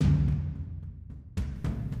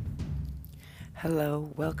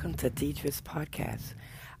Hello, welcome to Deidre's podcast.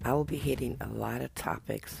 I will be hitting a lot of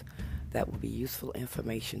topics that will be useful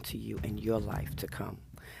information to you in your life to come.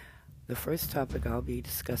 The first topic I'll be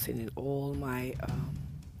discussing in all my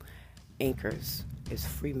anchors is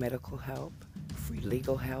free medical help, free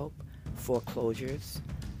legal help, foreclosures,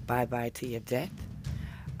 bye-bye to your debt,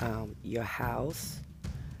 your house,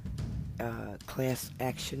 class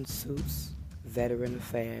action suits, veteran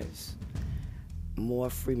affairs, more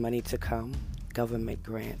free money to come, government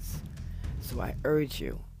grants. So I urge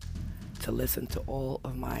you to listen to all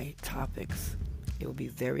of my topics. It will be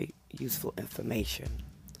very useful information.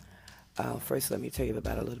 First, let me tell you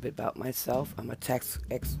about a little bit about myself. I'm a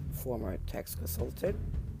former tax consultant,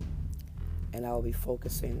 and I'll be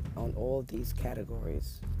focusing on all these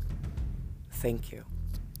categories. Thank you.